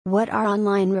What are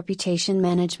online reputation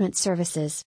management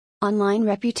services? Online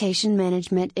reputation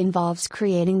management involves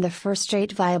creating the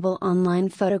first-rate viable online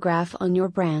photograph on your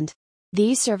brand.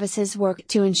 These services work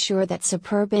to ensure that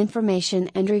superb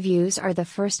information and reviews are the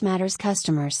first matters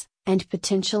customers, and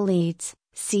potential leads,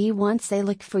 see once they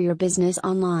look for your business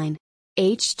online.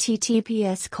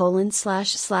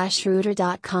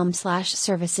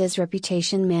 https://router.com/services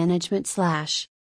reputation management/